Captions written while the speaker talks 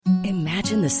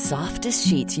Imagine the softest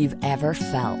sheets you've ever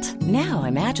felt. Now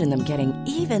imagine them getting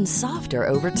even softer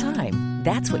over time.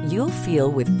 That's what you'll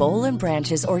feel with Boll and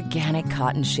Branch's organic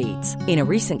cotton sheets. In a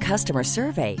recent customer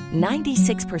survey,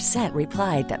 96%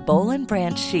 replied that Boll and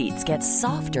Branch sheets get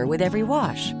softer with every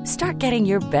wash. Start getting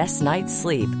your best night's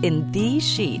sleep in these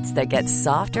sheets that get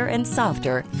softer and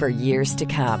softer for years to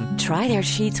come. Try their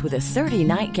sheets with a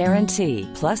 30-night guarantee.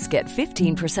 Plus, get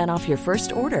 15% off your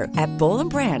first order at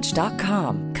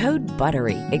bollandbranch.com. Code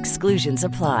BUTTERY. Exclusions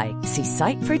apply. See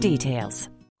site for details.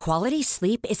 Quality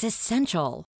sleep is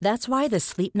essential. That's why the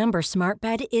Sleep Number Smart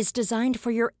Bed is designed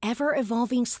for your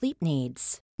ever-evolving sleep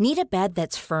needs. Need a bed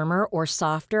that's firmer or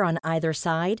softer on either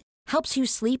side? Helps you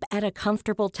sleep at a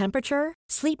comfortable temperature?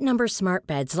 Sleep Number Smart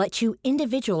Beds let you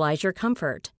individualize your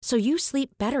comfort, so you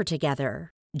sleep better together.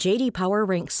 J.D. Power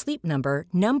ranks Sleep Number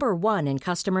number 1 in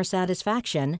customer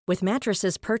satisfaction with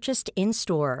mattresses purchased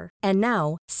in-store. And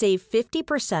now, save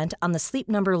 50% on the Sleep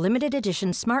Number Limited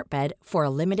Edition Smart Bed for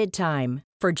a limited time.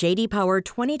 For J.D. Power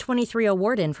 2023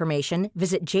 award information,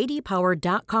 visit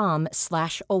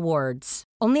jdpower.com/awards.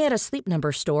 Only at a Sleep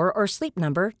Number store or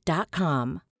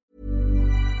sleepnumber.com.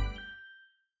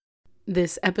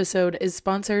 This episode is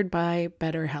sponsored by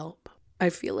BetterHelp. I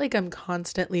feel like I'm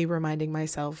constantly reminding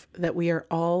myself that we are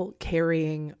all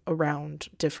carrying around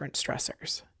different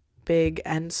stressors, big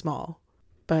and small.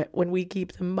 But when we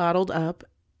keep them bottled up,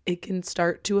 it can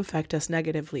start to affect us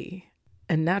negatively.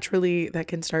 And naturally, that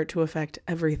can start to affect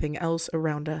everything else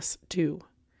around us too.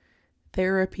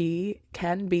 Therapy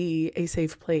can be a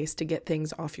safe place to get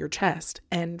things off your chest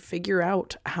and figure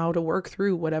out how to work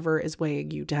through whatever is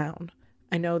weighing you down.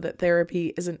 I know that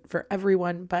therapy isn't for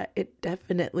everyone, but it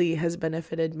definitely has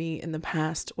benefited me in the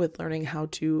past with learning how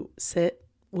to sit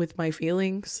with my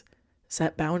feelings,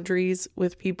 set boundaries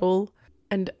with people,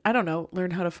 and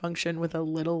learn how to function with a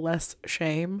little less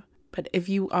shame. But if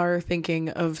you are thinking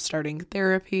of starting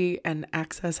therapy and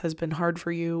access has been hard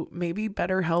for you, maybe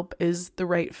BetterHelp is the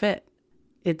right fit.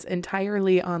 It's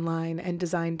entirely online and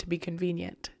designed to be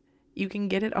convenient. You can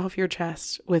get it off your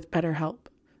chest with BetterHelp.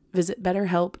 Visit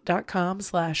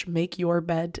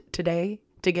betterhelp.com/makeyourbed today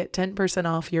to get 10%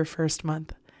 off your first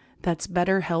month. That's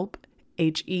BetterHelp,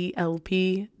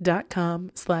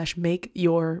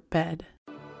 HELP.com/makeyourbed.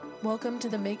 Welcome to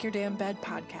the Make Your Damn Bed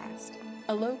podcast,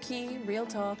 a low-key, real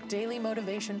talk, daily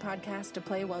motivation podcast to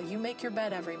play while you make your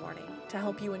bed every morning to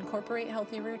help you incorporate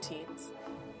healthy routines,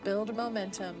 build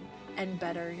momentum, and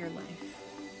better your life.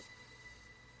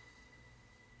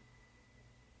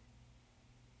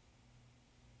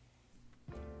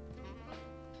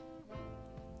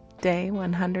 Day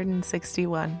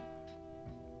 161.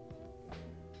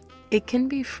 It can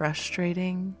be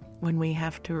frustrating when we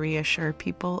have to reassure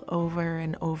people over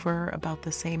and over about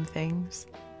the same things.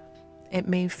 It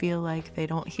may feel like they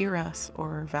don't hear us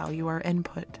or value our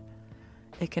input.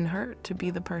 It can hurt to be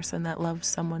the person that loves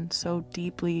someone so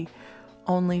deeply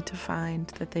only to find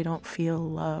that they don't feel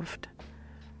loved.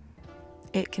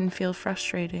 It can feel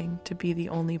frustrating to be the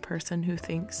only person who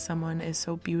thinks someone is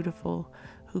so beautiful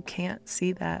who can't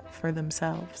see that for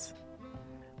themselves.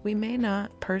 We may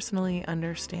not personally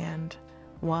understand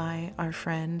why our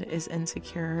friend is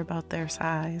insecure about their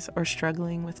size or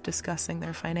struggling with discussing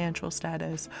their financial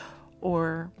status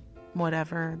or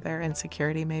whatever their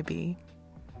insecurity may be.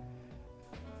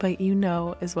 But you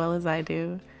know as well as I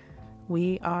do,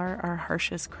 we are our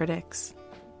harshest critics.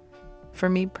 For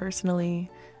me personally,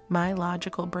 my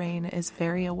logical brain is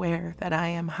very aware that I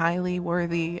am highly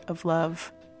worthy of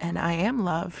love, and I am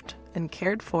loved and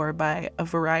cared for by a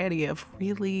variety of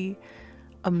really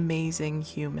amazing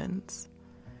humans.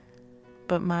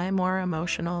 But my more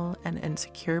emotional and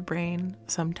insecure brain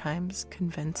sometimes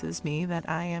convinces me that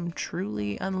I am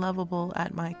truly unlovable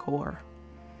at my core.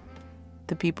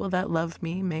 The people that love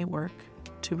me may work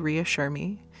to reassure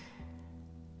me,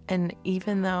 and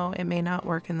even though it may not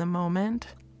work in the moment,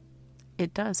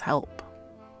 it does help.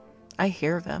 I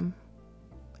hear them.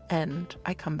 And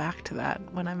I come back to that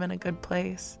when I'm in a good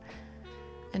place.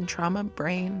 And trauma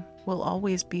brain will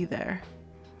always be there.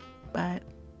 But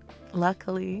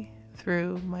luckily,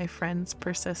 through my friend's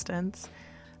persistence,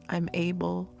 I'm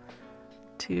able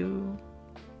to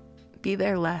be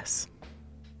there less.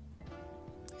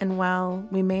 And while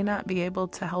we may not be able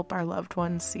to help our loved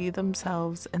ones see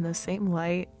themselves in the same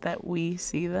light that we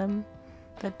see them,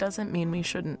 that doesn't mean we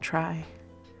shouldn't try.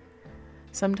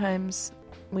 Sometimes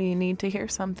we need to hear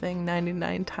something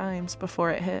 99 times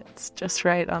before it hits just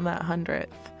right on that 100th.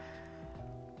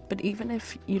 But even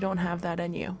if you don't have that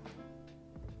in you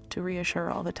to reassure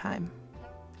all the time,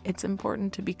 it's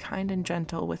important to be kind and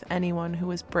gentle with anyone who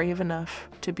is brave enough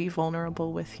to be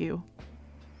vulnerable with you.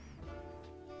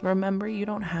 Remember, you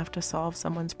don't have to solve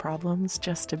someone's problems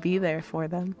just to be there for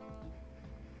them.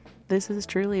 This is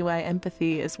truly why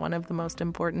empathy is one of the most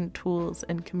important tools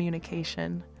in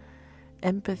communication.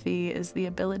 Empathy is the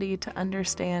ability to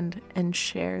understand and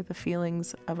share the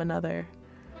feelings of another.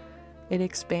 It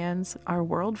expands our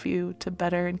worldview to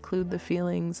better include the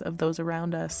feelings of those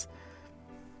around us.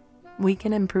 We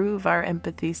can improve our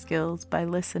empathy skills by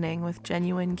listening with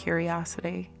genuine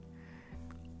curiosity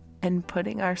and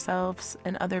putting ourselves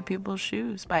in other people's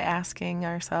shoes by asking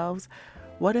ourselves,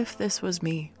 what if this was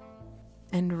me?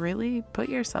 And really put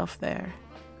yourself there.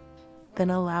 Then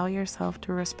allow yourself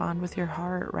to respond with your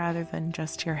heart rather than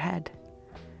just your head.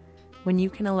 When you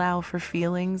can allow for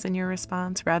feelings in your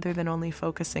response rather than only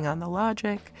focusing on the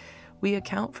logic, we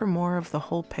account for more of the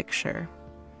whole picture.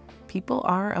 People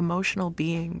are emotional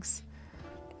beings.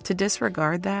 To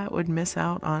disregard that would miss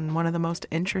out on one of the most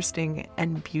interesting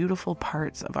and beautiful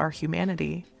parts of our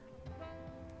humanity.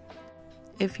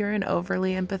 If you're an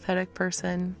overly empathetic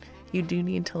person, you do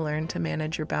need to learn to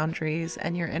manage your boundaries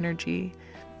and your energy,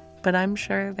 but I'm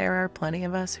sure there are plenty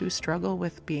of us who struggle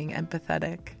with being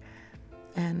empathetic,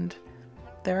 and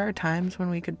there are times when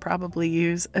we could probably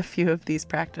use a few of these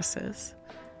practices.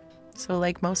 So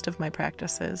like most of my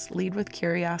practices, lead with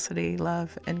curiosity,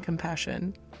 love, and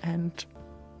compassion, and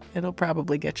it'll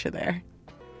probably get you there.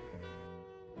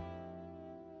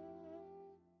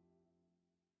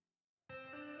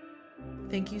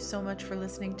 Thank you so much for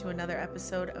listening to another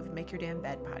episode of Make Your Damn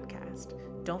Bed podcast.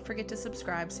 Don't forget to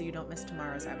subscribe so you don't miss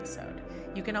tomorrow's episode.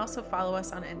 You can also follow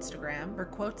us on Instagram for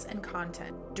quotes and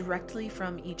content directly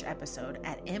from each episode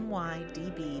at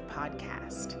MYDB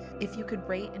Podcast. If you could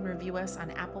rate and review us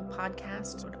on Apple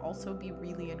Podcasts, it would also be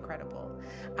really incredible.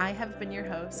 I have been your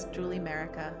host, Julie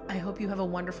Merica. I hope you have a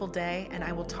wonderful day, and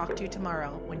I will talk to you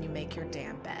tomorrow when you make your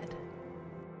damn bed.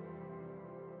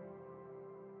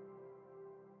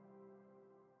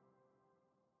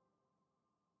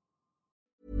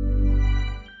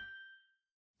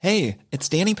 Hey, it's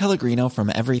Danny Pellegrino from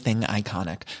Everything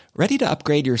Iconic. Ready to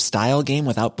upgrade your style game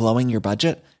without blowing your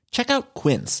budget? Check out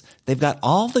Quince. They've got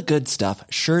all the good stuff,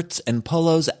 shirts and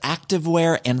polos,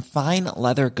 activewear, and fine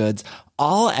leather goods,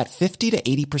 all at 50 to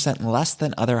 80% less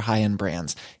than other high-end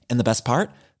brands. And the best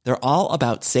part? They're all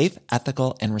about safe,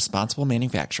 ethical, and responsible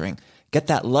manufacturing. Get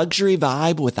that luxury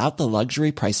vibe without the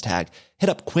luxury price tag. Hit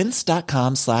up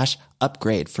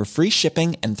quince.com/upgrade for free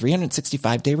shipping and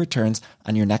 365-day returns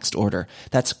on your next order.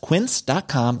 That's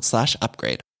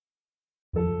quince.com/upgrade.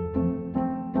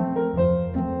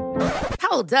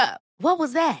 Hold up. What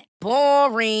was that?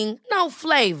 Boring. No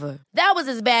flavor. That was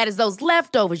as bad as those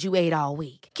leftovers you ate all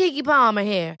week. Keke Palmer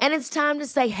here, and it's time to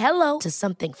say hello to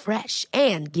something fresh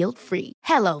and guilt-free.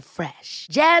 HelloFresh.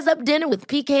 Jazz up dinner with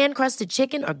pecan-crusted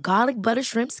chicken or garlic butter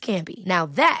shrimp scampi. Now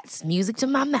that's music to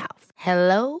my mouth.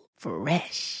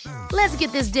 HelloFresh. Let's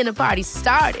get this dinner party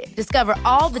started. Discover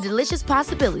all the delicious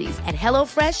possibilities at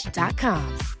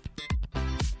HelloFresh.com.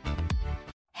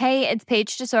 Hey, it's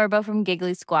Paige DeSorbo from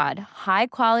Giggly Squad. High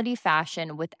quality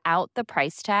fashion without the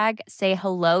price tag. Say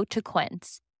hello to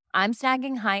Quince. I'm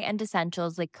snagging high-end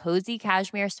essentials like cozy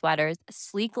cashmere sweaters,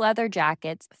 sleek leather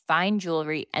jackets, fine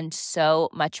jewelry, and so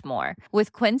much more.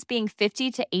 With Quince being 50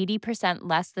 to 80%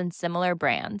 less than similar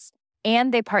brands.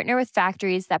 And they partner with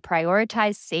factories that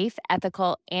prioritize safe,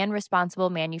 ethical, and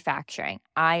responsible manufacturing.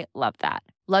 I love that.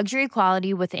 Luxury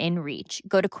quality within reach.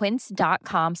 Go to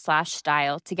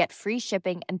quince.com/style to get free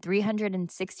shipping and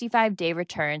 365-day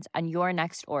returns on your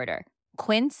next order.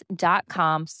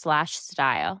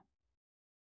 Quince.com/style.